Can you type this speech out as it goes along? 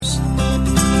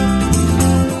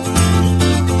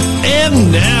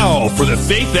time now for the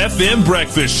Faith FM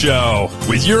Breakfast Show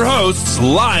with your hosts,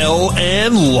 Lyle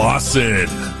and Lawson.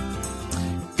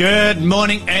 Good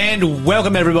morning and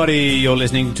welcome, everybody. You're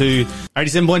listening to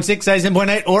 87.6,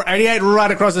 87.8 or 88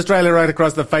 right across Australia, right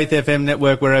across the Faith FM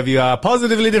network, wherever you are.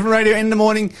 Positively Different Radio in the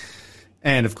morning.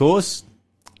 And, of course,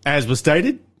 as was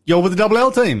stated, you're with the Double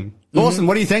L team. Lawson,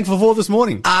 what are you thankful for this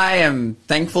morning? I am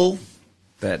thankful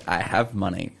that I have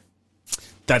money.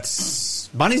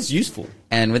 Money's useful.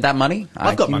 And with that money,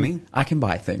 I've got money. I can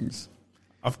buy things.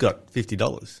 I've got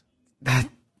 $50.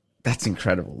 That's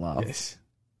incredible, love. Yes.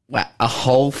 Wow, a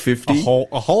whole 50?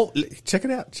 A whole, check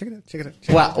it out.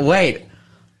 Wow, wait.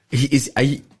 He's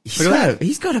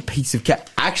got a piece of cash.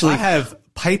 Actually, I have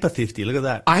paper 50. Look at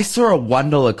that. I saw a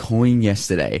 $1 coin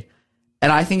yesterday, and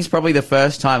I think it's probably the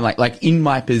first time, like in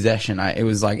my possession. It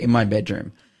was like in my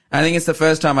bedroom. I think it's the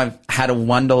first time I've had a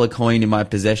 $1 coin in my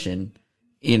possession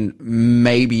in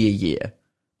maybe a year.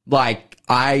 Like,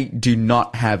 I do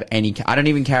not have any. I don't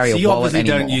even carry a wallet anymore. So you obviously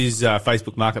don't use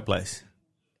Facebook Marketplace.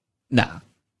 Nah.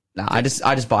 I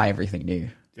just buy everything new.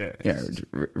 Yeah.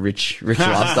 Rich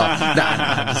lifestyle.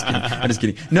 I'm just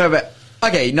kidding. No, but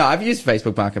okay. No, I've used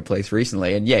Facebook Marketplace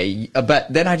recently, and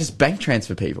but then I just bank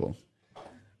transfer people.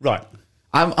 Right.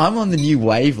 I'm on the new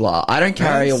wave, I don't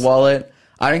carry a wallet.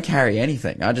 I don't carry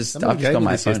anything. I've just got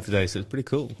my phone yesterday, so it's pretty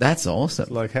cool. That's awesome.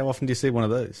 It's like, how often do you see one of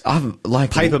those? I'm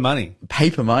like paper money.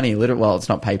 Paper money. Well, it's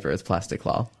not paper. It's plastic,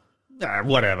 Lyle.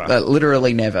 Whatever.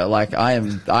 Literally never. Like, I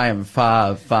am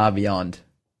far, far beyond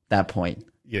that point.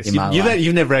 Yes, in my life.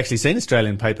 You've never actually seen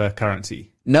Australian paper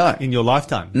currency. No, in your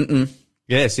lifetime. Mm-mm.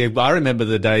 Yes, I remember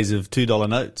the days of $2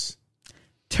 notes.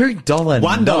 $2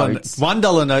 notes.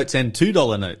 $1 notes and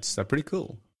 $2 notes. They're pretty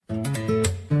cool.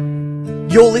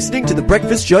 You're listening to the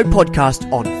Breakfast Show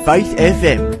podcast on Faith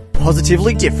FM.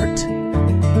 Positively different.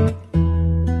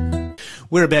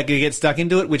 We're about to get stuck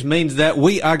into it, which means that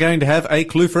we are going to have a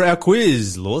clue for our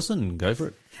quiz. Lawson, go for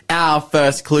it. Our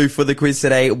first clue for the quiz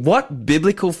today. What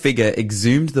biblical figure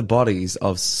exhumed the bodies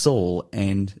of Saul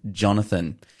and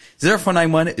Jonathan?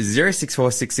 0491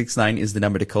 064 669 is the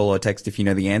number to call or text if you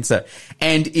know the answer.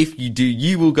 And if you do,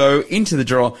 you will go into the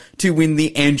draw to win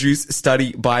the Andrews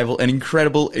Study Bible, an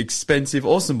incredible, expensive,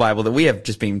 awesome Bible that we have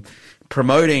just been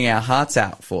promoting our hearts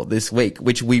out for this week,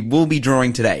 which we will be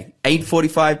drawing today.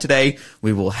 8:45 today,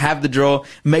 we will have the draw.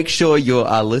 Make sure you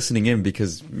are listening in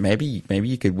because maybe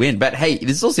you could win. But hey, it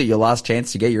is also your last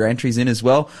chance to get your entries in as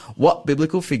well. What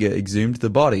biblical figure exhumed the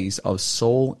bodies of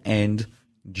Saul and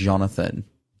Jonathan?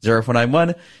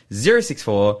 0491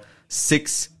 064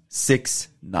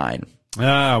 669.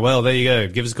 Well, there you go.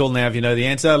 Give us a call now if you know the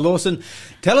answer. Lawson,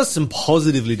 tell us some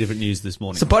positively different news this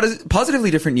morning. So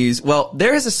positively different news. Well,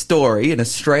 there is a story, an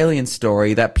Australian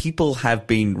story, that people have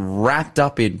been wrapped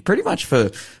up in pretty much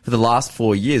for the last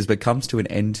 4 years, but comes to an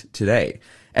end today.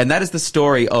 And that is the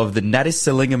story of the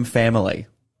Nadisillingham family.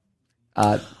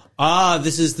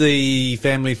 This is the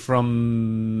family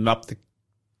from up the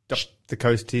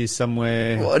coast here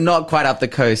somewhere. Well, not quite up the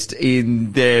coast,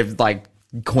 in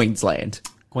Queensland.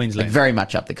 Queensland. Very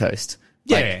much up the coast.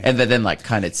 Yeah. And then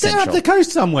kind of central. They're up the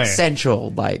coast somewhere.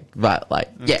 Central, Okay.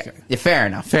 Yeah, fair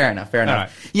enough. Right.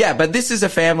 Yeah, but this is a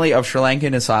family of Sri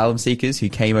Lankan asylum seekers who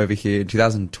came over here in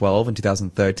 2012 and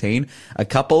 2013. A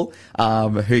couple,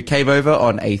 who came over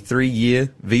on a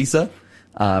 3-year visa,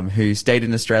 who stayed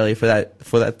in Australia for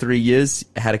that 3 years,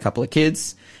 had a couple of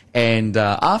kids, and,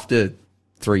 after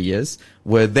 3 years,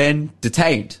 were then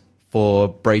detained for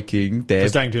breaking their... For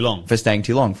staying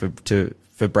too long.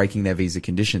 For breaking their visa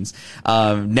conditions.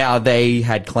 Now they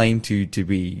had claimed to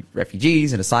be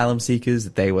refugees and asylum seekers,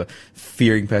 that they were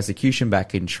fearing persecution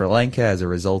back in Sri Lanka as a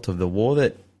result of the war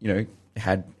that,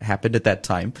 had happened at that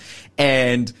time.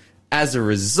 And as a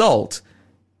result,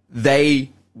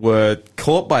 they were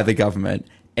caught by the government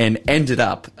and ended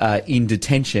up in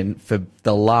detention for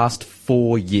the last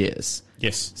 4 years.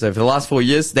 Yes. So for the last 4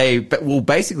 years, they were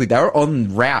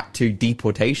en route to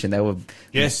deportation.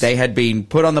 They had been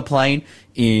put on the plane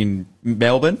in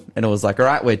Melbourne, and it was like, all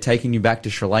right, we're taking you back to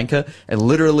Sri Lanka. And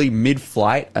literally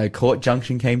mid-flight, a court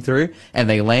junction came through, and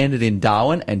they landed in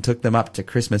Darwin and took them up to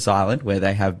Christmas Island, where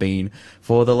they have been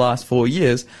for the last 4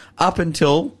 years, up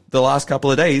until the last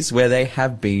couple of days, where they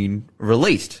have been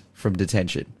released from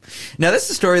detention. Now, this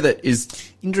is a story that is...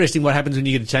 Interesting what happens when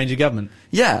you get a change of government.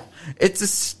 Yeah. It's a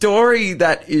story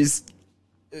that is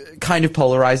kind of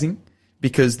polarizing,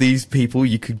 because these people,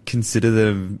 you could consider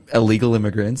them illegal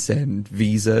immigrants and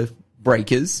visa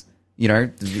breakers,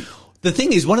 The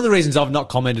thing is, one of the reasons I've not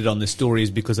commented on this story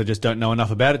is because I just don't know enough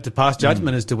about it to pass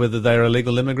judgment as to whether they're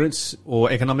illegal immigrants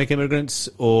or economic immigrants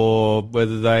or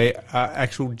whether they are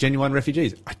actual genuine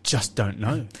refugees. I just don't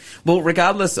know. Well,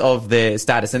 regardless of their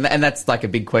status, and that's like a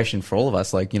big question for all of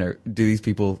us, like, you know, do these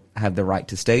people have the right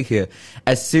to stay here?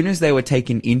 As soon as they were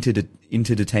taken into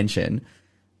detention,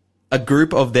 a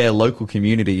group of their local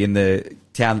community in the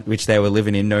town which they were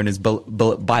living in, known as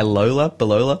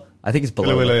Biloela, I think it's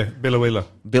Biloela.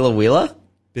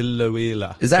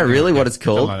 Billawheeler. Is that really what it's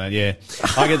called? Something like that,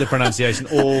 yeah. I get the pronunciation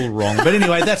all wrong. But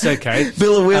anyway, that's okay.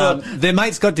 Billawheeler. Their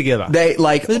mates got together. They've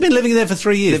been living there for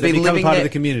 3 years. They've become part of the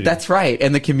community. That's right.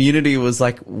 And the community was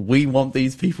like, we want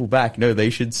these people back. No, they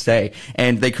should stay.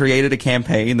 And they created a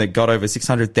campaign that got over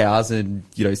 600,000,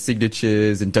 you know,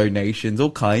 signatures and donations,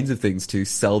 all kinds of things to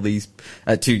sell these,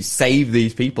 to save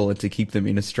these people and to keep them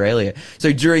in Australia.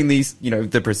 So during these, you know,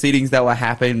 the proceedings that were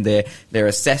happening, their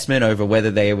assessment over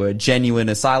whether they were genuine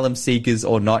asylum seekers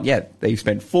or not. Yeah, they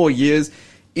spent 4 years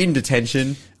in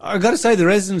detention. I've got to say the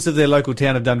residents of their local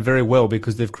town have done very well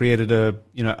because they've created a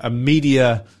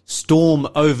media storm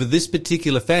over this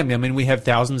particular family. I mean, we have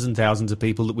thousands and thousands of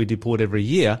people that we deport every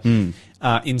year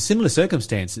in similar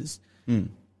circumstances.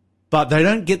 But they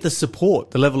don't get the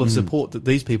support, the level of support that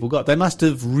these people got. They must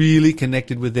have really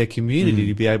connected with their community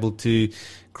to be able to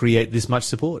create this much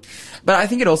support. But I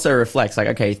think it also reflects, like,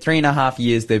 okay, 3.5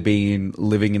 years they've been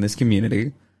living in this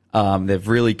community. They've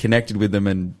really connected with them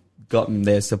and gotten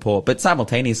their support. But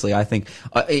simultaneously, I think,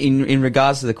 in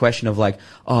regards to the question of like,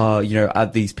 oh, you know, are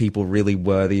these people really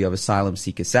worthy of asylum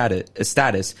seeker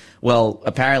status? Well,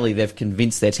 apparently they've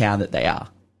convinced their town that they are.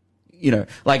 You know,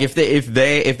 like if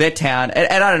their town,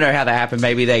 and I don't know how that happened,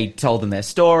 maybe they told them their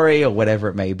story or whatever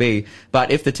it may be,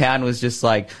 but if the town was just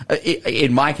like,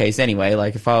 in my case anyway,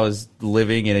 like if I was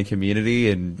living in a community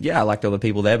and yeah, I liked all the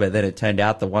people there, but then it turned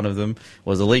out that one of them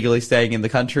was illegally staying in the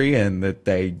country and that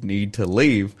they need to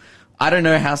leave, I don't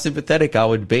know how sympathetic I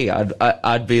would be.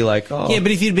 I'd be like, oh. Yeah, but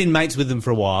if you'd been mates with them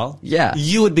for a while, yeah,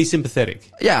 you would be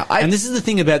sympathetic. Yeah. And this is the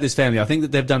thing about this family. I think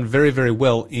that they've done very, very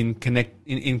well in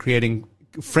creating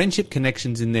friendship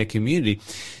connections in their community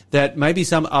that maybe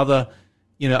some other,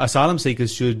 you know, asylum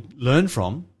seekers should learn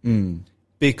from.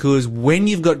 Because when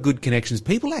you've got good connections,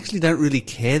 people actually don't really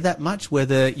care that much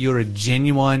whether you're a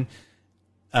genuine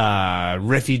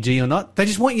refugee or not. They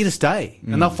just want you to stay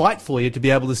and they'll fight for you to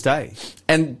be able to stay.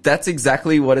 And that's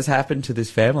exactly what has happened to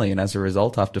this family. And as a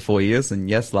result, after 4 years, and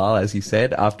yes, Lyle, as you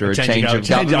said, after a change of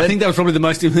government. I think that was probably the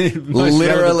most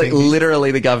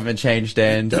literally the government changed,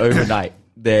 and overnight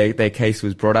their case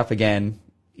was brought up again.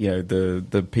 You know,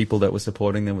 the people that were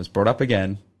supporting them was brought up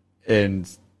again, and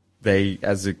they,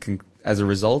 as a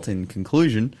result, in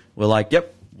conclusion, were like,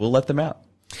 yep, we'll let them out.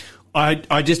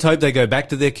 I just hope they go back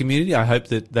to their community. I hope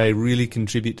that they really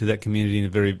contribute to that community in a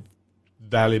very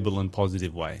valuable and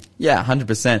positive way. Yeah,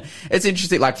 100%. It's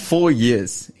interesting, like 4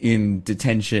 years in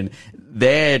detention.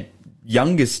 Their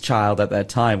youngest child at that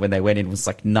time when they went in was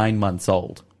like 9 months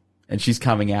old. And she's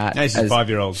coming out. Yeah, she's a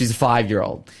 5-year-old. She's a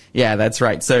 5-year-old. Yeah, that's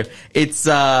right. So it's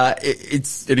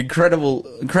an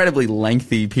incredibly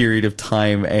lengthy period of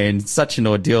time and such an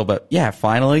ordeal. But yeah,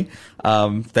 finally,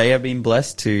 they have been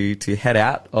blessed to head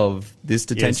out of this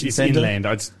detention center. Inland.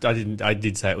 I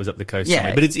did say it was up the coast. Yeah,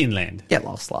 somewhere, but it's inland. Get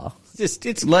lost, Lyle.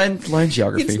 It's learn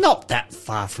geography. It's not that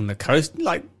far from the coast.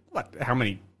 Like what? How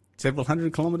many? Several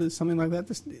hundred kilometres, something like that.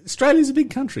 Australia's a big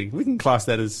country. We can class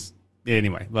that as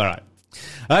anyway. All right.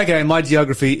 Okay, my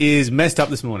geography is messed up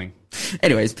this morning.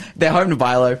 Anyways, they're home to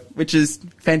Bilo, which is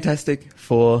fantastic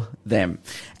for them.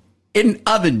 In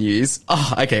other news,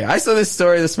 I saw this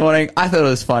story this morning. I thought it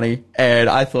was funny, and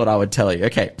I thought I would tell you.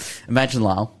 Okay, imagine,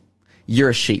 Lyle, you're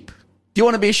a sheep. Do you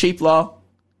want to be a sheep, Lyle?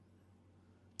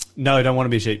 No, I don't want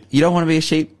to be a sheep. You don't want to be a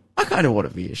sheep? I kind of want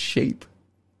to be a sheep.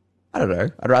 I don't know.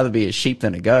 I'd rather be a sheep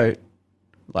than a goat.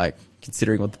 Like,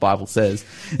 considering what the Bible says.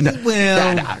 No,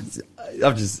 well,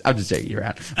 I'm just joking you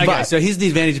around. Okay, but, so here's the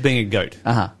advantage of being a goat.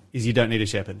 Is you don't need a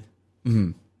shepherd.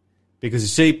 Mm-hmm. Because a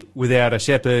sheep without a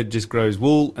shepherd just grows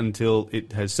wool until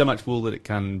it has so much wool that it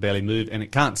can barely move and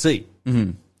it can't see.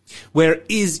 Mm-hmm.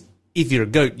 Whereas if you're a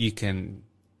goat, you can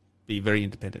be very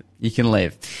independent. You can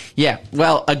live. Yeah.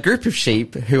 Well, a group of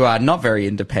sheep who are not very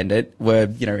independent were,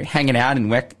 hanging out in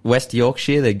West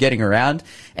Yorkshire. They're getting around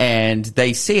and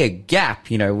they see a gap,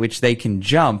 which they can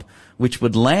jump, which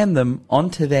would land them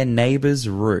onto their neighbour's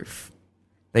roof.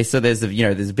 They saw there's a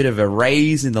bit of a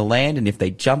raise in the land, and if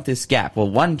they jump this gap, well,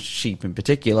 one sheep in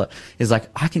particular is like,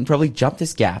 I can probably jump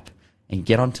this gap and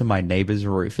get onto my neighbour's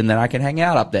roof, and then I can hang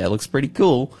out up there. It looks pretty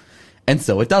cool. And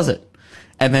so it does it.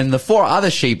 And then the 4 other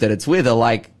sheep that it's with are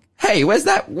like, hey, where's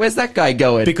that guy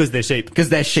going? Because they're sheep. Because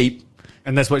they're sheep.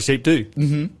 And that's what sheep do.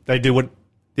 Mm-hmm. They do what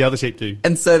the other sheep do.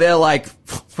 And so they're like,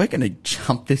 we're going to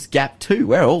jump this gap too.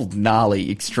 We're all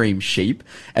gnarly, extreme sheep.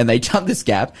 And they jump this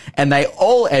gap and they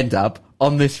all end up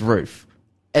on this roof.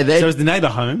 And then, So is the neighbour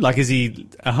home? Like, is he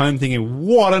at home thinking,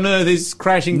 what on earth is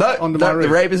crashing onto my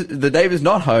roof? the neighbour's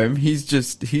not home.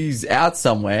 He's out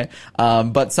somewhere.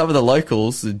 But some of the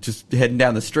locals just heading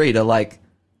down the street are like,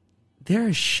 there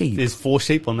are sheep. There's 4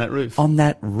 sheep on that roof. On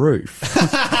that roof.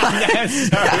 That's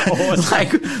so awesome.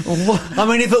 Like, what? I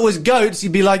mean, if it was goats,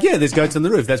 you'd be like, yeah, there's goats on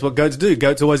the roof. That's what goats do.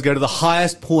 Goats always go to the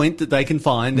highest point that they can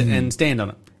find and stand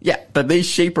on it. Yeah, but these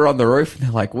sheep are on the roof and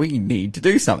they're like, we need to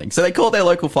do something. So they call their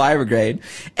local fire brigade.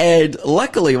 And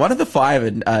luckily, one of the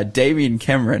firemen, Damien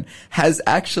Cameron, has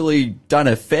actually done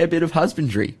a fair bit of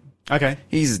husbandry. Okay.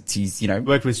 He's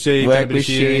Worked with sheep, done a bit of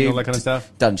shearing, all that kind of stuff.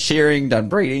 Done shearing, done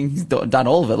breeding, he's done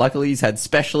all of it. Luckily, he's had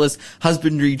specialist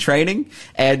husbandry training,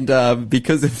 and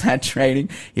because of that training,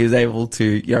 he was able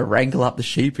to wrangle up the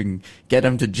sheep and get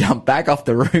them to jump back off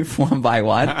the roof one by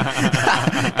one.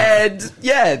 And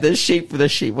yeah, the sheep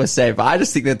were saved. I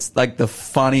just think that's like the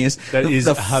funniest,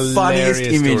 the funniest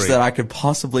image that I could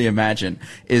possibly imagine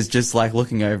is just like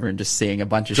looking over and just seeing a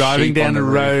bunch of driving sheep down on the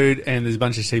roof. road and there's a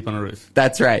bunch of sheep on a roof.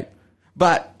 That's right.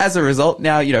 But as a result,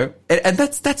 now, and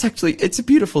that's actually, it's a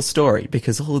beautiful story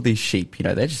because all of these sheep,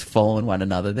 they're just following one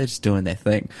another. They're just doing their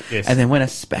thing. Yes. And then when a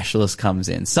specialist comes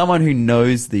in, someone who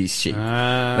knows these sheep,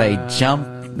 they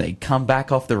jump, they come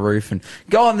back off the roof and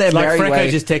go on their merry Like way.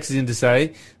 Freco just texted in to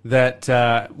say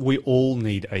that we all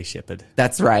need a shepherd.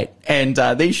 That's right. And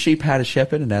these sheep had a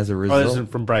shepherd, and as a Oh, result... this is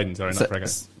from Braden, sorry, not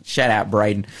Freco. Shout out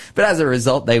Braden. But as a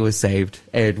result, they were saved.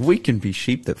 And we can be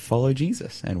sheep that follow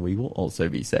Jesus, and we will also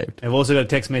be saved. I've also got a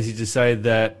text message to say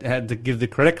that had to give the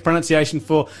correct pronunciation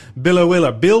for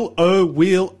Billowilla.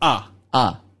 Bill-O-Wheel-A.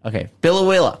 Okay.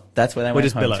 Billowilla. That's where they Or went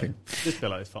just home Billow. to. Just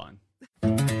Billow is fine.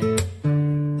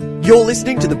 You're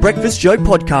listening to the Breakfast Show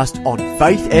podcast on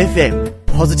Faith FM.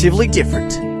 Positively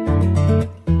different.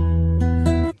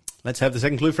 Let's have the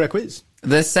second clue for our quiz.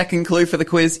 The second clue for the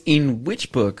quiz, in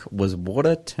which book was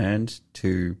water turned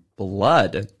to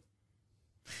blood?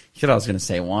 You thought I was going to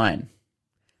say wine,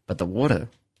 but the water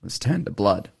was turned to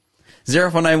blood.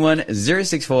 0491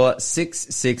 064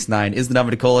 669 is the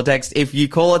number to call or text. If you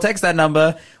call or text that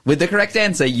number with the correct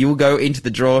answer, you will go into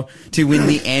the draw to win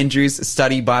the Andrews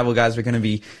Study Bible. Guys, we're going to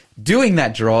be doing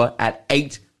that draw at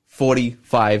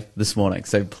 8:45 this morning.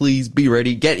 So please be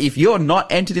ready. If you're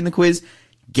not entered in the quiz,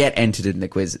 get entered in the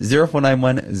quiz.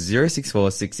 0491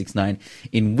 064 669.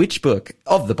 In which book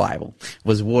of the Bible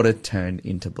was water turned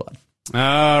into blood?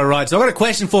 All right. So I've got a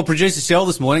question for producer Shell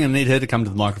this morning. I need her to come to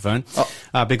the microphone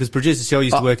because producer Shell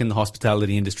used to work in the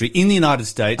hospitality industry in the United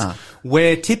States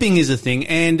where tipping is a thing.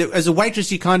 And as a waitress,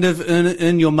 you kind of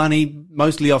earn your money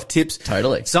mostly off tips.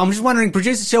 Totally. So I'm just wondering,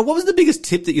 producer Shell, what was the biggest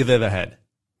tip that you've ever had?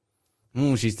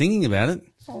 She's thinking about it.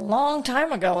 A long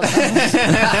time ago. I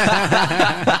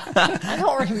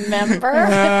don't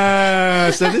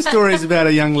remember. So this story is about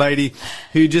a young lady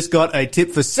who just got a tip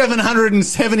for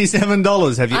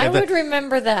 $777. Have you I ever? would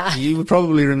remember that. You would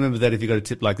probably remember that if you got a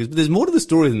tip like this. But there's more to the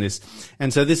story than this.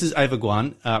 And so this is Ava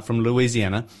Guan from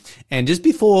Louisiana. And just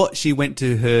before she went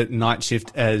to her night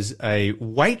shift as a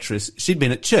waitress, she'd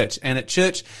been at church. And at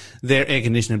church, their air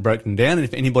conditioner had broken down. And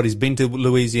if anybody's been to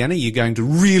Louisiana, you're going to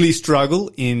really struggle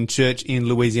in church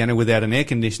in Louisiana without an air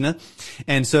conditioner.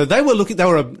 And so they were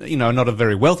not a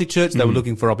very wealthy church. They were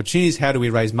looking for opportunities. How do we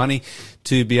raise money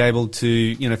to be able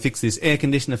to, fix this air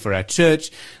conditioner for our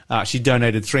church? She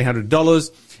donated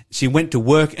 $300. She went to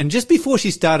work, and just before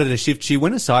she started her shift, she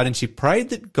went aside and she prayed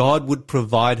that God would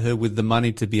provide her with the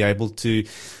money to be able to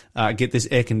get this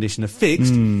air conditioner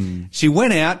fixed. She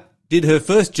went out, did her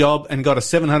first job, and got a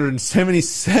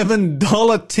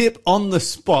 $777 tip on the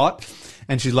spot.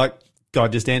 And she's like,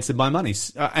 God just answered my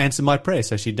prayer.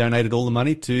 So she donated all the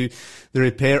money to the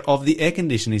repair of the air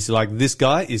conditioner. He's like, this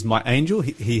guy is my angel.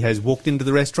 He has walked into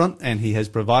the restaurant and he has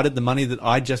provided the money that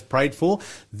I just prayed for.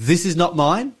 This is not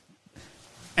mine.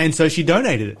 And so she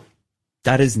donated it.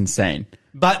 That is insane.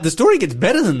 But the story gets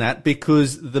better than that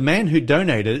because the man who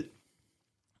donated,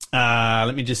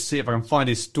 let me just see if I can find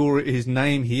his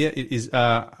name here. It is,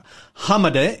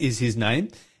 Hamadeh is his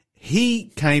name.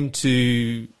 He came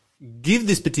to give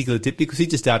this particular tip because he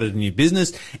just started a new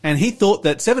business and he thought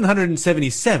that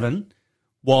 777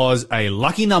 was a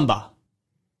lucky number.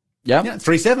 Yep. Yeah,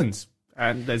 3 sevens.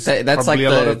 And that's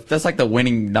like the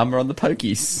winning number on the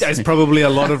pokies. There's probably a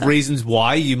lot of reasons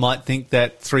why you might think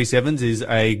that 3 sevens is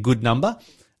a good number.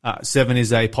 7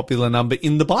 is a popular number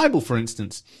in the Bible, for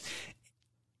instance.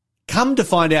 Come to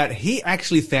find out, he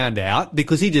actually found out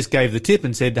because he just gave the tip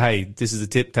and said, hey, this is a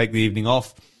tip, take the evening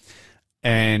off.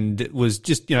 and was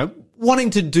just,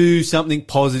 wanting to do something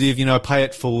positive, pay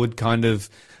it forward kind of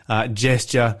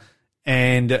gesture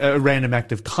and a random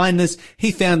act of kindness.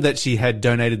 He found that she had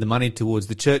donated the money towards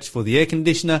the church for the air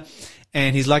conditioner,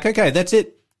 and he's like, okay, that's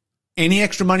it. Any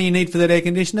extra money you need for that air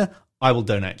conditioner, I will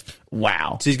donate.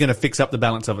 Wow. So he's going to fix up the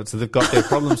balance of it. So they've got their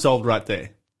problem solved right there.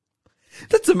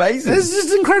 That's amazing. It's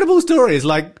just an incredible story. It's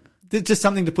like, it's just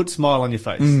something to put a smile on your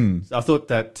face. So I thought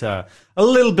that a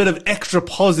little bit of extra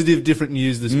positive, different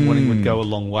news this morning would go a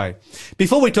long way.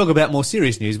 Before we talk about more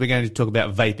serious news, we're going to talk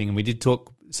about vaping. And we did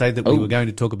say that we were going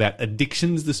to talk about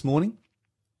addictions this morning.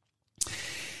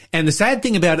 And the sad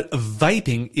thing about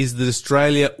vaping is that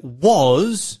Australia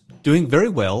was doing very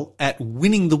well at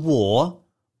winning the war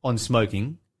on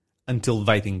smoking until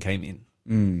vaping came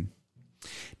in.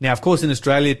 Now, of course, in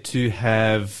Australia, to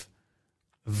have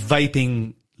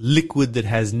vaping liquid that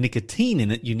has nicotine in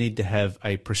it, you need to have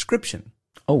a prescription.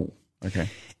 Oh, okay.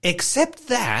 Except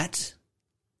that,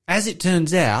 as it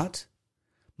turns out,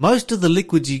 most of the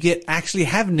liquids you get actually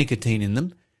have nicotine in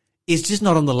them. It's just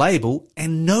not on the label,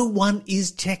 and no one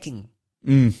is checking.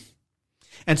 And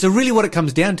so really what it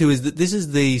comes down to is that this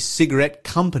is the cigarette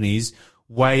company's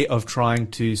way of trying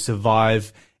to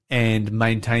survive and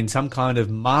maintain some kind of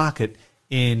market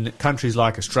in countries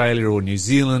like Australia or New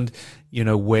Zealand,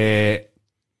 where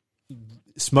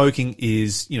smoking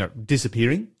is,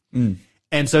 disappearing.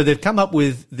 And so they've come up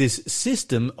with this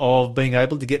system of being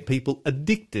able to get people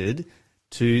addicted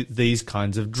to these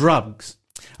kinds of drugs.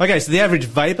 Okay, so the average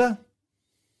vapor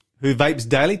who vapes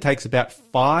daily takes about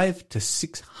 500 to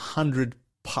 600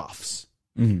 puffs.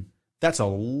 That's a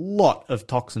lot of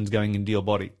toxins going into your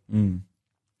body.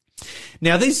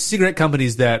 Now, these cigarette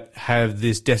companies that have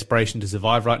this desperation to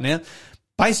survive right now,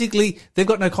 basically, they've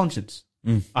got no conscience.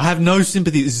 I have no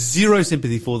sympathy, zero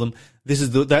sympathy for them. This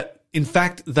is in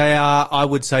fact, they are, I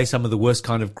would say, some of the worst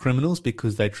kind of criminals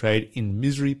because they trade in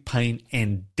misery, pain,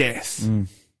 and death.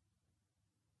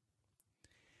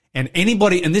 And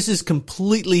anybody, and this is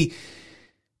completely,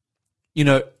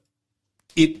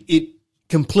 it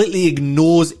completely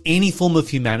ignores any form of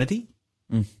humanity.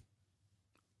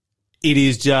 It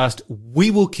is just, we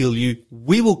will kill you,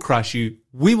 we will crush you,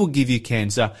 we will give you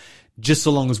cancer, just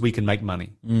so long as we can make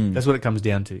money. That's what it comes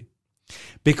down to.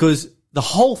 Because the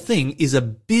whole thing is a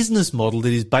business model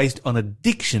that is based on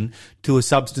addiction to a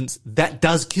substance that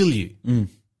does kill you.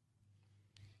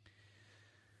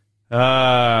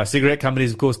 Cigarette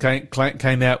companies, of course,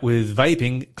 came out with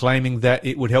vaping, claiming that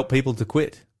it would help people to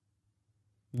quit.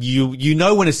 You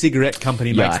know when a cigarette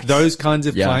company makes those kinds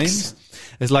of claims,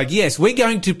 it's like, yes, we're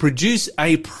going to produce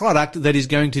a product that is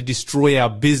going to destroy our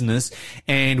business,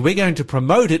 and we're going to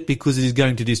promote it because it is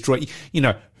going to destroy.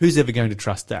 Who's ever going to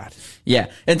trust that?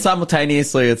 Yeah, and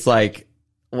simultaneously, it's like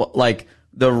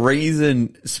the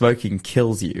reason smoking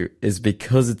kills you is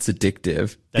because it's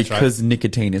addictive, because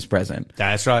nicotine is present.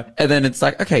 That's right. And then it's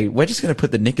like, okay, we're just going to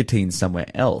put the nicotine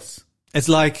somewhere else. It's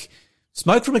like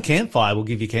smoke from a campfire will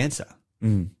give you cancer.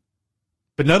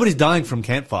 But nobody's dying from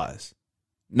campfires.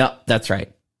 No, that's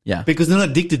right. Yeah. Because they're not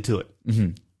addicted to it.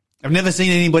 I've never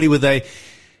seen anybody with a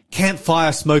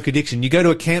campfire smoke addiction. You go to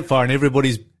a campfire and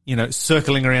everybody's,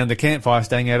 circling around the campfire,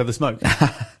 staying out of the smoke.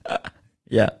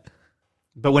 Yeah.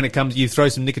 But when it comes, you throw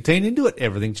some nicotine into it,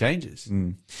 everything changes.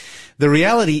 The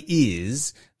reality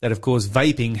is that, of course,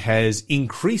 vaping has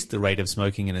increased the rate of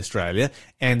smoking in Australia,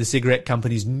 and the cigarette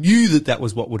companies knew that that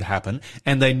was what would happen,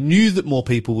 and they knew that more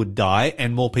people would die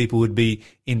and more people would be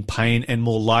in pain and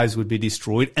more lives would be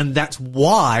destroyed, and that's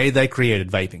why they created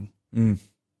vaping.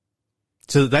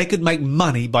 So that they could make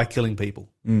money by killing people.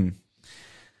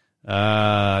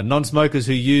 Non-smokers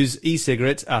who use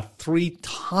e-cigarettes are 3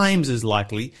 times as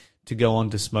likely to go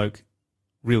on to smoke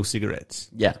real cigarettes.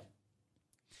 Yeah.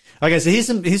 Okay, so here's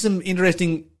some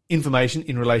interesting information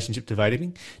in relationship to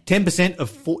vaping. 10% of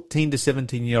 14 to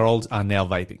 17-year-olds are now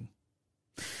vaping.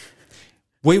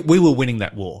 We were winning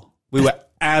that war. We were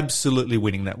absolutely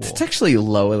winning that war. It's actually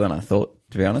lower than I thought,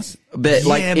 to be honest. But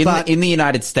in the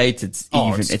United States,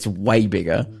 it's way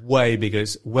bigger. Way bigger.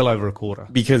 It's well over a quarter.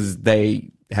 Because they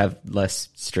have less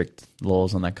strict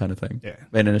laws on that kind of thing. Yeah.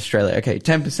 But in Australia, okay,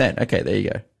 10%. Okay, there you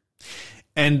go.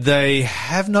 And they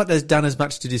have not done as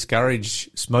much to discourage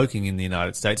smoking in the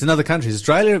United States. In other countries,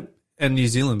 Australia and New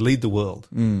Zealand lead the world.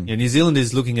 New Zealand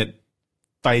is looking at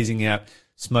phasing out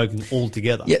smoking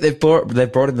altogether. Yeah, they've brought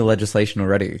in the legislation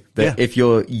already that if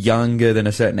you're younger than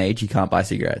a certain age, you can't buy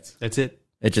cigarettes. That's it.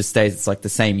 It just stays. It's like the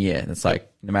same year. It's like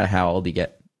no matter how old you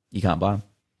get, you can't buy them.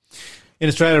 In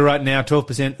Australia right now,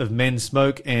 12% of men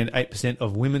smoke and 8%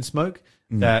 of women smoke.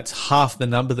 That's half the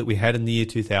number that we had in the year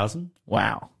 2000.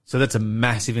 Wow. So that's a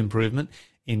massive improvement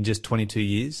in just 22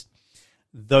 years.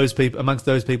 those people, amongst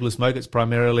those people who smoke, it's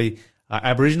primarily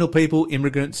Aboriginal people,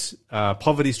 immigrants,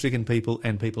 poverty-stricken people,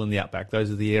 and people in the outback. Those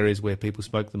are the areas where people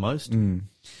smoke the most.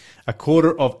 A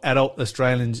quarter of adult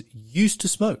Australians used to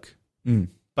smoke,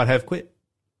 but have quit.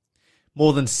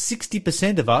 More than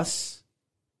 60% of us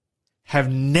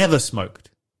have never smoked.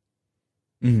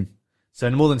 So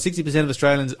more than 60% of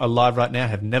Australians alive right now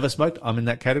have never smoked. I'm in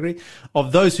that category.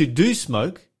 Of those who do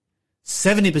smoke,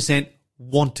 70%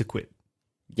 want to quit.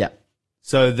 Yeah.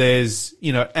 So there's,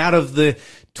 out of the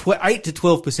 8 to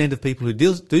 12% of people who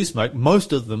do smoke,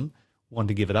 most of them want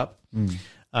to give it up.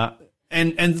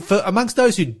 And for amongst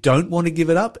those who don't want to give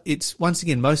it up, it's once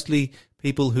again mostly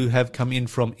people who have come in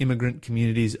from immigrant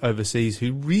communities overseas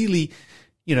who really,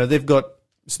 they've got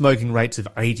smoking rates of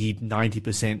 80,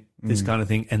 90%, this kind of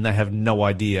thing, and they have no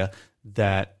idea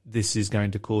that this is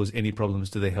going to cause any problems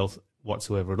to their health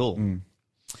whatsoever at all.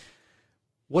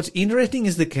 What's interesting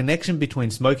is the connection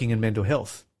between smoking and mental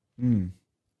health.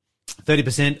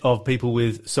 30% of people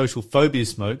with social phobias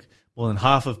smoke. More than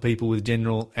half of people with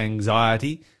general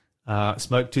anxiety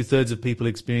smoke. 2/3 of people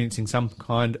experiencing some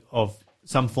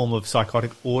form of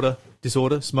psychotic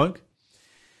disorder smoke.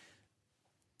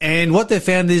 And what they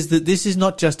found is that this is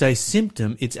not just a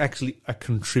symptom; it's actually a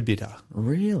contributor.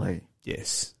 Really?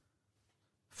 Yes.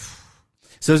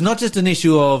 So it's not just an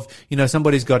issue of,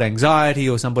 somebody's got anxiety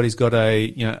or somebody's got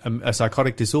a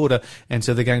psychotic disorder, and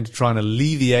so they're going to try and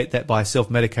alleviate that by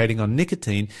self-medicating on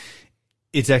nicotine.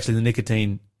 It's actually the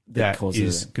nicotine that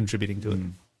is contributing to it.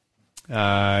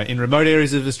 In remote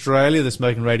areas of Australia, the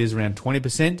smoking rate is around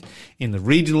 20%. In the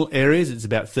regional areas, it's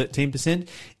about 13%.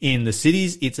 In the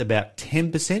cities, it's about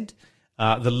 10%.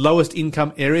 The lowest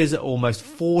income areas are almost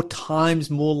 4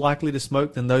 times more likely to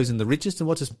smoke than those in the richest. And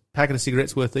what's a packet of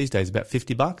cigarettes worth these days? About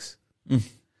 $50.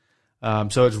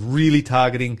 So it's really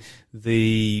targeting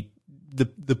the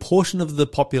portion of the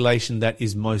population that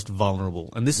is most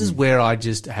vulnerable. And this is where I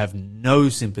just have no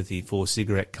sympathy for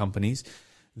cigarette companies.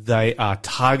 They are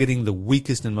targeting the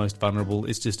weakest and most vulnerable.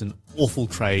 It's just an awful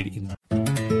trade in.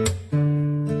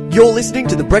 You're listening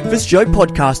to the Breakfast Show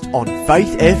podcast on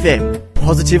Faith FM.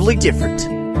 Positively different.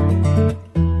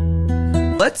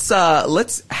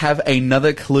 Let's have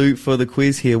another clue for the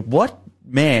quiz here. What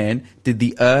man did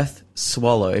the Earth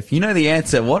swallow? If you know the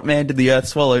answer, what man did the Earth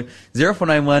swallow?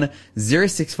 0491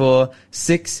 064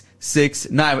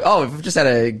 669. Oh, we've just had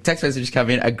a text message come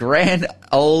in. A grand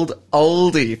old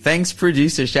oldie. Thanks,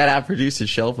 producer. Shout out, producer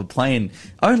Shell, for playing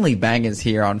only bangers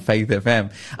here on Faith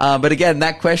FM. But again,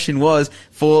 that question was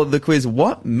for the quiz.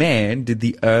 What man did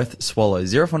the Earth swallow?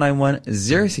 0491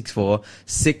 064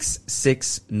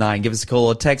 669. Give us a call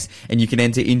or text, and you can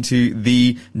enter into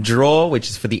the draw, which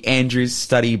is for the Andrews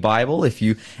Study Bible. If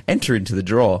you enter into the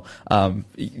draw,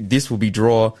 this will be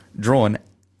drawn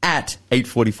at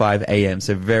 8:45 a.m.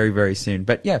 So very, very soon.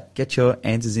 But yeah, get your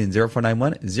answers in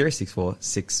 0491 064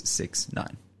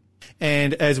 669.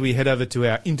 And as we head over to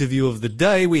our interview of the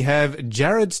day, we have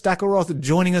Jared Stackelroth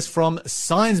joining us from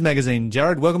Signs Magazine.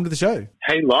 Jared, welcome to the show.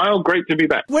 Hey, Lyle. Great to be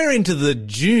back. We're into the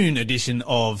June edition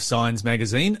of Signs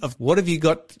Magazine. What have you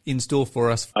got in store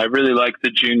for us? I really like the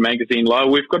June magazine,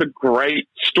 Lyle. We've got a great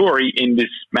story in this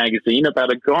magazine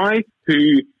about a guy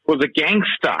who was a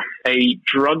gangster, a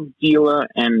drug dealer,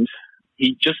 and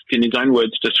he just, in his own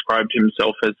words, described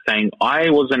himself as saying,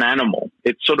 I was an animal.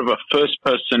 It's sort of a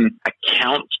first-person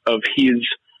account of his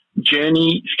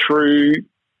journey through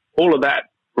all of that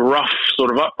rough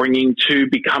sort of upbringing to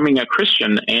becoming a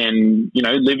Christian and,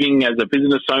 living as a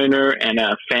business owner and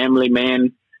a family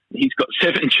man. He's got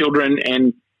 7 children,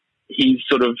 and he's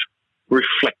sort of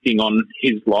reflecting on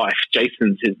his life.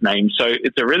 Jason's his name. So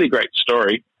it's a really great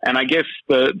story. And I guess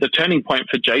the turning point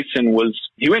for Jason was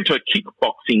he went to a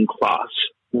kickboxing class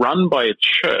run by a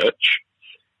church,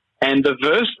 and the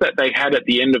verse that they had at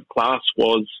the end of class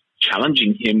was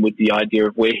challenging him with the idea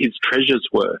of where his treasures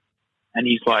were. And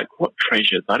he's like, what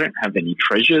treasures? I don't have any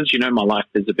treasures. My life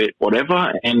is a bit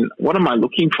whatever. And what am I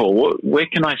looking for? Where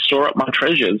can I store up my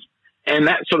treasures? And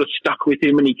that sort of stuck with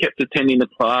him, and he kept attending the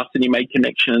class, and he made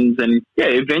connections. And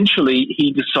eventually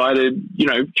he decided,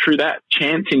 through that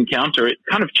chance encounter, it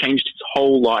kind of changed his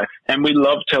whole life. And we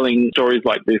love telling stories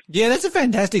like this. Yeah, that's a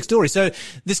fantastic story. So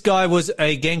this guy was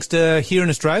a gangster here in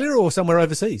Australia or somewhere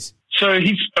overseas? So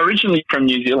he's originally from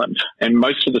New Zealand, and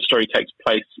most of the story takes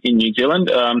place in New Zealand.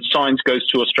 Signs goes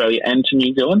to Australia and to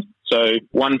New Zealand. So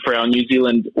one for our New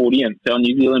Zealand audience, our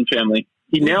New Zealand family.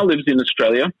 He now lives in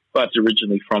Australia, but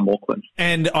originally from Auckland.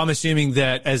 And I'm assuming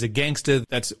that as a gangster,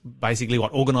 that's basically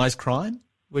organised crime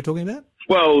we're talking about?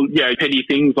 Well, yeah, petty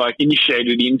things like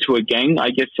initiated into a gang.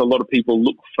 I guess a lot of people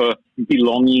look for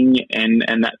belonging and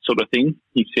that sort of thing.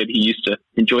 He said he used to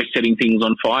enjoy setting things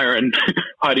on fire and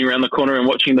hiding around the corner and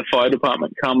watching the fire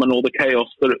department come and all the chaos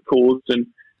that it caused and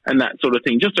that sort of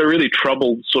thing. Just a really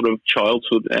troubled sort of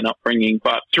childhood and upbringing.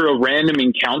 But through a random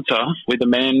encounter with a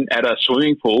man at a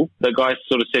swimming pool, the guy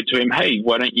sort of said to him, hey,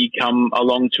 why don't you come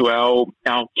along to our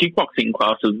kickboxing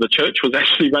classes? The church was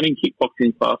actually running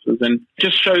kickboxing classes, and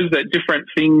just shows that different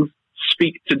things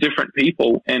speak to different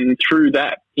people. And through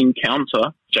that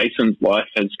encounter, Jason's life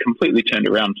has completely turned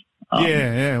around.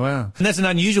 Yeah, wow. And that's an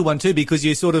unusual one too, because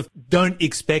you sort of don't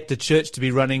expect a church to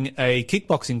be running a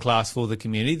kickboxing class for the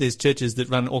community. There's churches that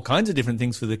run all kinds of different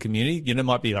things for the community. You know, it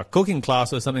might be a cooking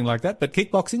class or something like that, but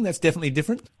kickboxing, that's definitely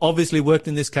different. Obviously worked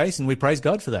in this case, and we praise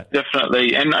God for that.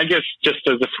 Definitely. And I guess just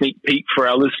as a sneak peek for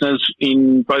our listeners,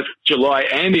 in both July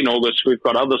and in August, we've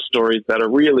got other stories that are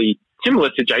really similar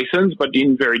to Jason's, but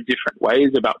in very different ways,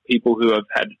 about people who have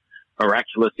had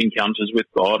miraculous encounters with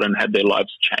God and had their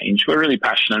lives changed. We're really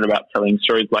passionate about telling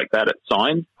stories like that at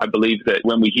Signs. I believe that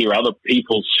when we hear other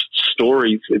people's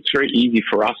stories, it's very easy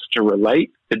for us to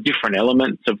relate the different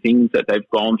elements of things that they've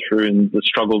gone through and the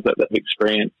struggles that they've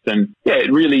experienced. And yeah,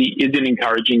 it really is an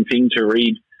encouraging thing to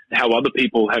read how other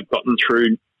people have gotten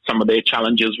through some of their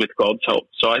challenges with God's help.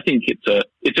 So I think it's a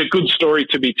good story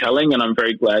to be telling, and I'm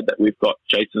very glad that we've got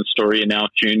Jason's story in our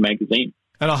June magazine.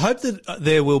 And I hope that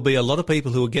there will be a lot of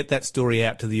people who will get that story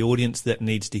out to the audience that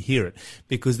needs to hear it,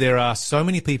 because there are so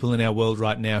many people in our world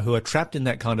right now who are trapped in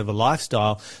that kind of a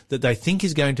lifestyle that they think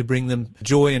is going to bring them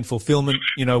joy and fulfillment,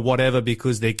 you know, whatever,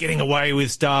 because they're getting away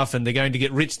with stuff and they're going to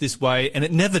get rich this way, and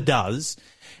it never does,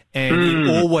 and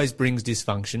it always brings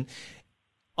dysfunction.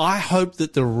 I hope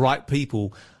that the right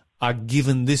people are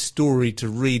given this story to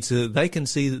read so that they can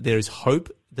see that there is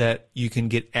hope, that you can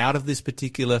get out of this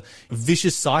particular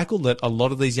vicious cycle that a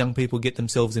lot of these young people get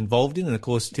themselves involved in, and of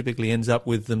course typically ends up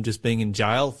with them just being in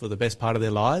jail for the best part of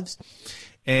their lives,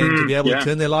 and to be able to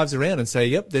turn their lives around and say,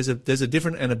 yep, there's a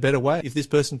different and a better way. If this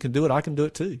person can do it, I can do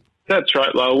it too. That's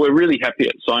right, Lyle. We're really happy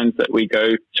at Signs that we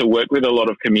go to work with a lot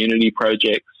of community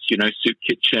projects, you know, soup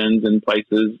kitchens and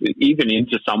places, even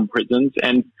into some prisons.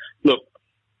 And look,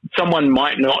 someone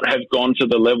might not have gone to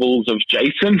the levels of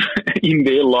Jason in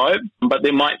their lives, but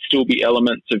there might still be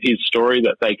elements of his story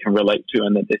that they can relate to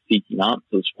and that they're seeking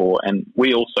answers for. And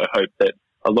we also hope that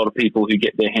a lot of people who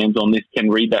get their hands on this can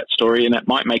read that story, and it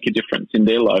might make a difference in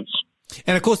their lives.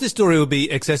 And of course, this story will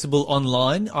be accessible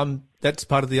online. That's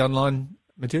part of the online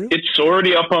material? It's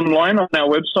already up online on our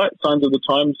website,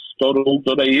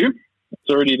 signsofthetimes.org.au. It's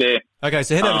already there. Okay,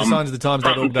 so head over to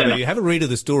signsofthetimes.org.au, have a read of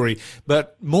the story,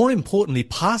 but more importantly,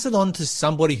 pass it on to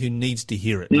somebody who needs to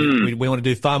hear it. We want to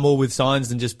do far more with Signs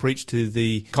than just preach to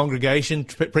the congregation,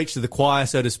 preach to the choir,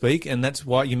 so to speak, and that's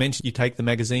why you mentioned you take the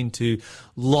magazine to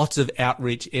lots of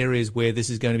outreach areas where this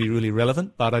is going to be really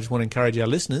relevant. But I just want to encourage our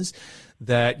listeners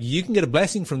that you can get a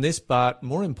blessing from this, but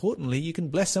more importantly, you can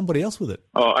bless somebody else with it.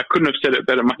 Oh, I couldn't have said it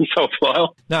better myself,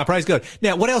 Lyle. No, praise God.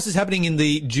 Now, what else is happening in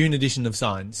the June edition of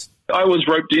Signs? I was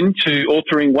roped into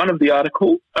authoring one of the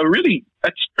articles. A story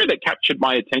that captured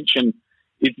my attention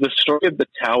is the story of the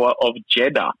Tower of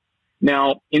Jeddah.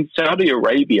 Now, in Saudi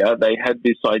Arabia, they had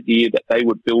this idea that they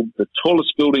would build the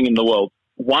tallest building in the world,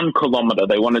 1 kilometre.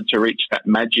 They wanted to reach that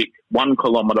magic 1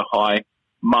 kilometre high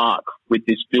mark with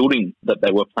this building that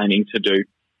they were planning to do.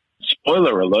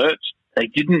 Spoiler alert, they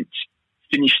didn't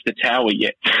finish the tower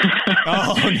yet.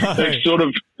 Oh, no. They've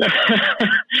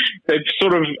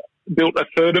sort of built a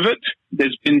third of it.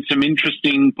 There's been some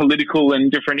interesting political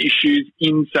and different issues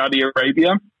in Saudi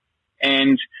Arabia,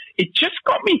 and it just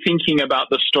got me thinking about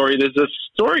the story. There's a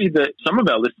story that some of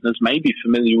our listeners may be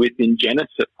familiar with in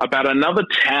Genesis about another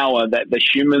tower that the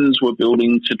humans were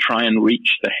building to try and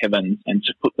reach the heavens and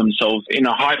to put themselves in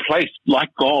a high place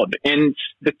like God, and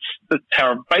it's the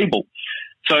Tower of Babel.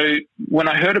 So when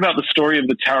I heard about the story of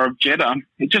the Tower of Jeddah,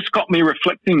 it just got me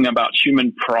reflecting about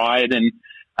human pride and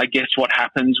I guess what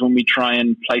happens when we try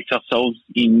and place ourselves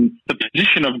in the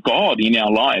position of God in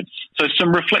our lives. So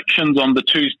some reflections on the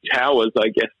two towers, I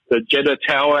guess, the Jeddah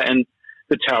Tower and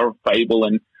the Tower of Babel.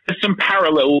 And there's some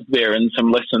parallels there and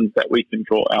some lessons that we can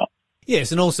draw out.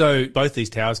 Yes, and also both these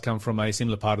towers come from a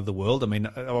similar part of the world. I mean,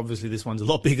 obviously this one's a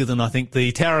lot bigger than I think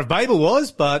the Tower of Babel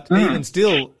was, but even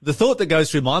still, the thought that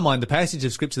goes through my mind, the passage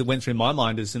of scripture that went through my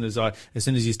mind as soon as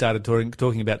you started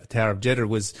talking about the Tower of Jeddah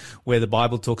was where the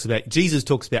Bible talks about, Jesus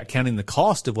talks about counting the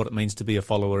cost of what it means to be a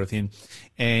follower of him,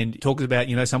 and talks about,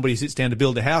 you know, somebody sits down to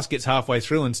build a house, gets halfway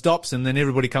through and stops, and then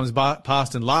everybody comes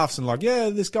past and laughs and like,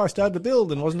 yeah, this guy started to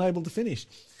build and wasn't able to finish.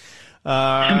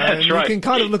 That's and right. You can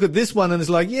kind of look at this one and it's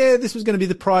like, yeah, this was going to be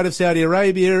the pride of Saudi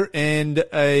Arabia and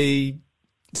a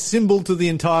symbol to the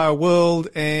entire world.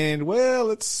 And,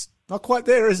 well, it's not quite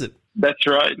there, is it? That's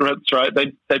right. That's right.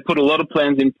 They put a lot of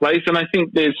plans in place, and I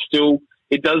think there's still.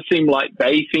 It does seem like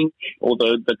they think, or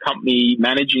the company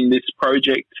managing this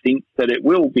project thinks that it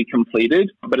will be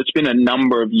completed, but it's been a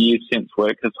number of years since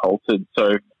work has halted.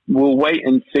 So we'll wait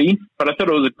and see. But I thought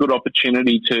it was a good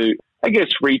opportunity to, I guess,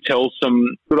 retell some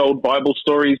good old Bible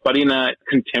stories, but in a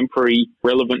contemporary,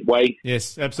 relevant way.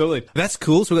 Yes, absolutely. That's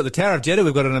cool. So we've got the Tower of Jeddah.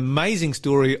 We've got an amazing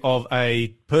story of a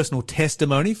personal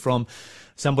testimony from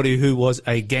somebody who was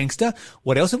a gangster.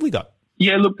 What else have we got?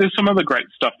 Yeah, look, there's some other great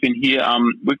stuff in here.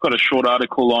 We've got a short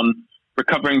article on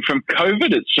recovering from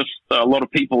COVID. It's just a lot of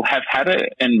people have had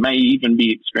it and may even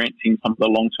be experiencing some of the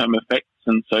long-term effects.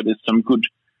 And so there's some good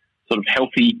sort of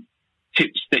healthy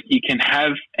tips that you can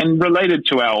have. And related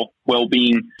to our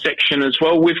well-being section as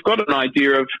well, we've got an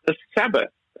idea of a Sabbath,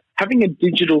 having a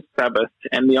digital Sabbath,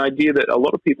 and the idea that a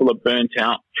lot of people are burnt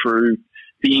out through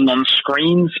being on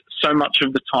screens so much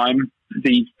of the time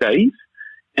these days.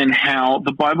 And how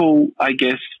the Bible, I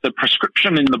guess, the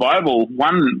prescription in the Bible,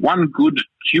 one good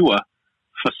cure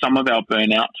for some of our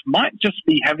burnout might just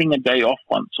be having a day off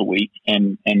once a week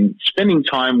and spending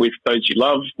time with those you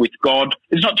love, with God.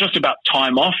 It's not just about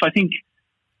time off. I think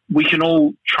we can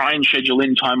all try and schedule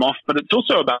in time off, but it's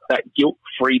also about that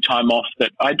guilt-free time off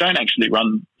that I don't actually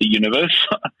run the universe.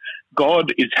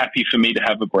 God is happy for me to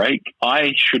have a break.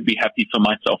 I should be happy for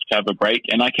myself to have a break,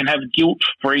 and I can have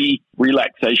guilt-free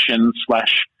relaxation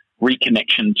 /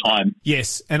 reconnection time.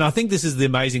 Yes, and I think this is the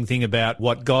amazing thing about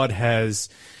what God has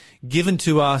given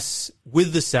to us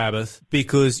with the Sabbath,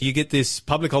 because you get this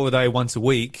public holiday once a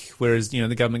week, whereas,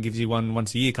 the government gives you one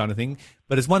once a year kind of thing,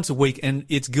 but it's once a week and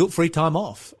it's guilt-free time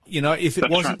off. If it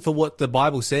wasn't for what the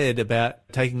Bible said about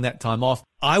taking that time off,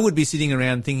 I would be sitting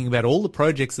around thinking about all the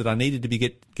projects that I needed to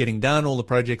be getting done, all the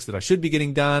projects that I should be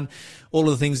getting done, all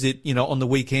of the things that, on the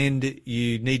weekend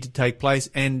you need to take place,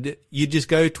 and you just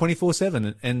go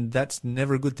 24/7, and that's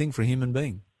never a good thing for a human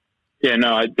being. Yeah,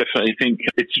 no, I definitely think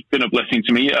it's been a blessing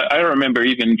to me. I remember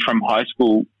even from high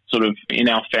school, sort of in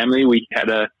our family, we had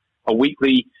a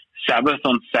weekly Sabbath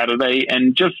on Saturday,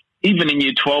 and just even in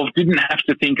year 12, didn't have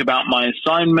to think about my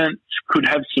assignments, could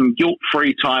have some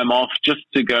guilt-free time off just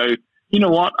to go, you know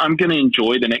what, I'm going to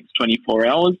enjoy the next 24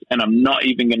 hours, and I'm not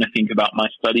even going to think about my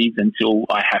studies until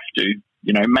I have to.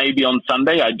 Maybe on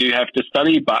Sunday I do have to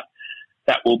study, but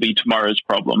that will be tomorrow's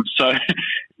problem. So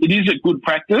it is a good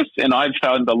practice, and I've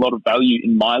found a lot of value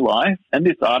in my life. And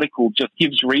this article just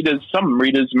gives readers, some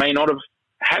readers may not have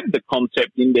had the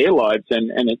concept in their lives,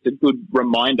 and it's a good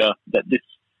reminder that this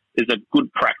is a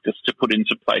good practice to put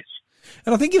into place.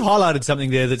 And I think you've highlighted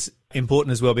something there that's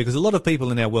important as well, because a lot of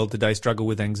people in our world today struggle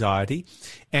with anxiety,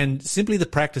 and simply the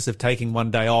practice of taking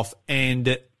one day off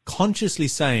and consciously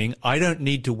saying, I don't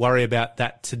need to worry about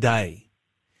that today,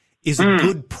 is a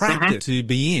good practice to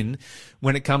be in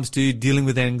when it comes to dealing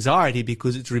with anxiety,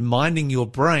 because it's reminding your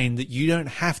brain that you don't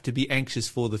have to be anxious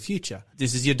for the future.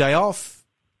 This is your day off.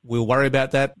 We'll worry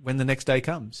about that when the next day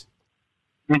comes.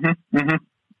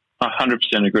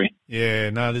 100% agree.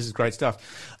 Yeah, no, this is great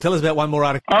stuff. Tell us about one more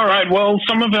article. All right. Well,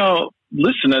 some of our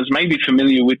listeners may be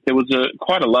familiar with, there was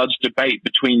quite a large debate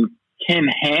between Ken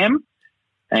Ham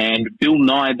and Bill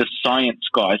Nye, the science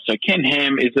guy. So Ken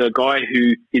Ham is a guy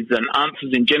who is an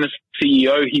Answers in Genesis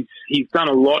CEO. He's done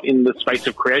a lot in the space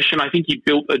of creation. I think he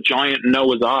built a giant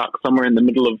Noah's Ark somewhere in the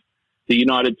middle of the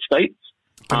United States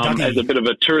as a bit of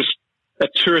a tourist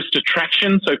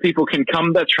attraction, so people can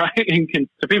come. That's right,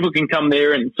 so people can come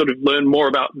there and sort of learn more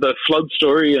about the flood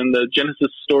story and the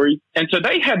Genesis story. And so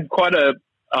they had quite a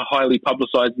highly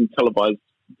publicized and televised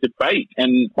debate.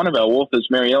 And one of our authors,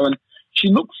 Mary Ellen, she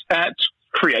looks at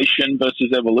creation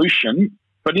versus evolution,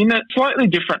 but in a slightly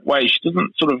different way. She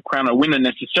doesn't sort of crown a winner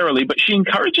necessarily, but she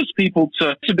encourages people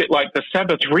to, it's a bit like the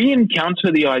Sabbath,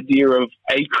 re-encounter the idea of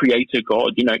a creator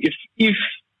God. If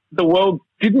the world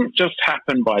didn't just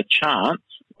happen by chance,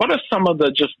 what are some of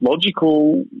the just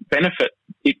logical benefits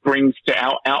it brings to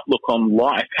our outlook on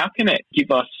life? How can it give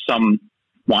us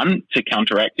one, to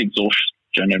counteract exhaustion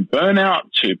and burnout,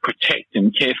 to protect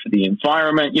and care for the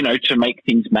environment, to make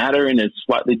things matter in a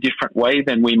slightly different way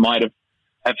than we might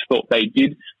have thought they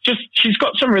did. She's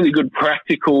got some really good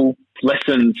practical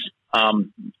lessons,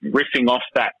 riffing off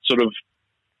that sort of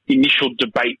initial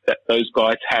debate that those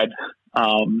guys had,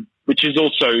 which is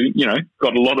also,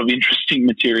 got a lot of interesting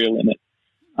material in it.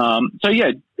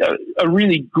 A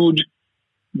really good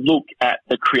look at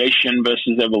the creation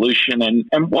versus evolution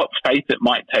and what faith it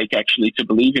might take actually to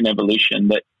believe in evolution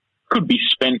that could be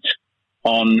spent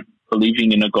on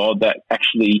believing in a God that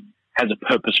actually has a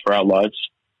purpose for our lives.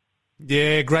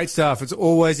 Yeah, great stuff. It's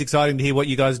always exciting to hear what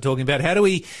you guys are talking about. How do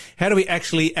we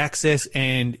actually access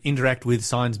and interact with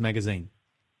Signs Magazine?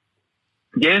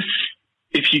 Yes,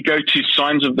 if you go to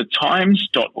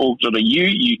signsofthetimes.org.au,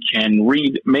 you can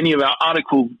read many of our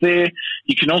articles there.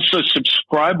 You can also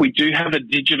subscribe. We do have a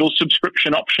digital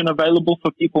subscription option available for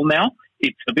people now.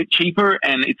 It's a bit cheaper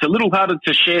and it's a little harder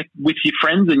to share with your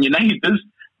friends and your neighbours,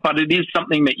 but it is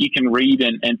something that you can read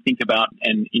and think about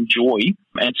and enjoy.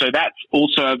 And so that's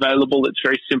also available. It's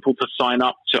very simple to sign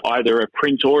up to either a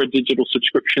print or a digital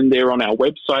subscription there on our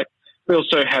website. We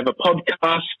also have a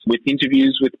podcast with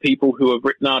interviews with people who have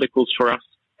written articles for us.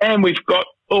 And we've got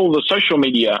all the social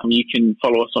media. You can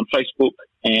follow us on Facebook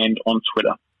and on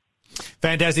Twitter.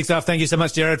 Fantastic stuff. Thank you so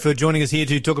much, Jared, for joining us here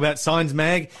to talk about Signs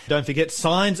Mag. Don't forget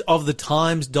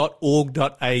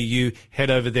signsofthetimes.org.au. Head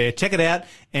over there, check it out,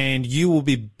 and you will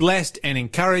be blessed and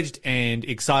encouraged and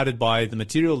excited by the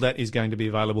material that is going to be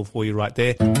available for you right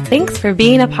there. Thanks for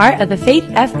being a part of the Faith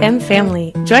FM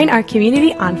family. Join our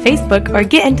community on Facebook or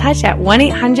get in touch at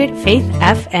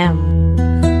 1-800-FAITH-FM.